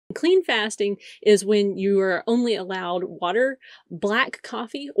Clean fasting is when you are only allowed water, black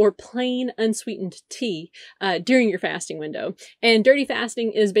coffee, or plain unsweetened tea during your fasting window. And dirty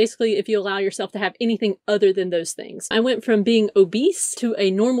fasting is basically if you allow yourself to have anything other than those things. I went from being obese to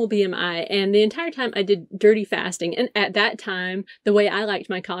a normal BMI, and the entire time I did dirty fasting. And at that time, the way I liked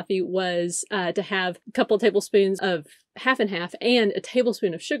my coffee was to have a couple tablespoons of half and half and a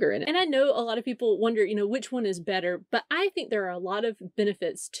tablespoon of sugar in it. And I know a lot of people wonder, which one is better, but I think there are a lot of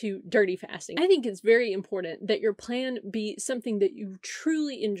benefits to dirty fasting. I think it's very important that your plan be something that you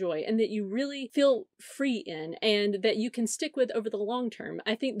truly enjoy and that you really feel free in and that you can stick with over the long term.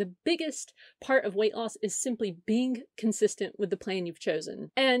 I think the biggest part of weight loss is simply being consistent with the plan you've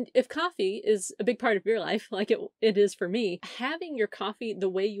chosen. And if coffee is a big part of your life, like it is for me, having your coffee the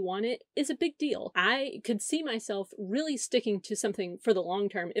way you want it is a big deal. I could see myself really sticking to something for the long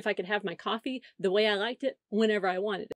term if I could have my coffee the way I liked it whenever I wanted it.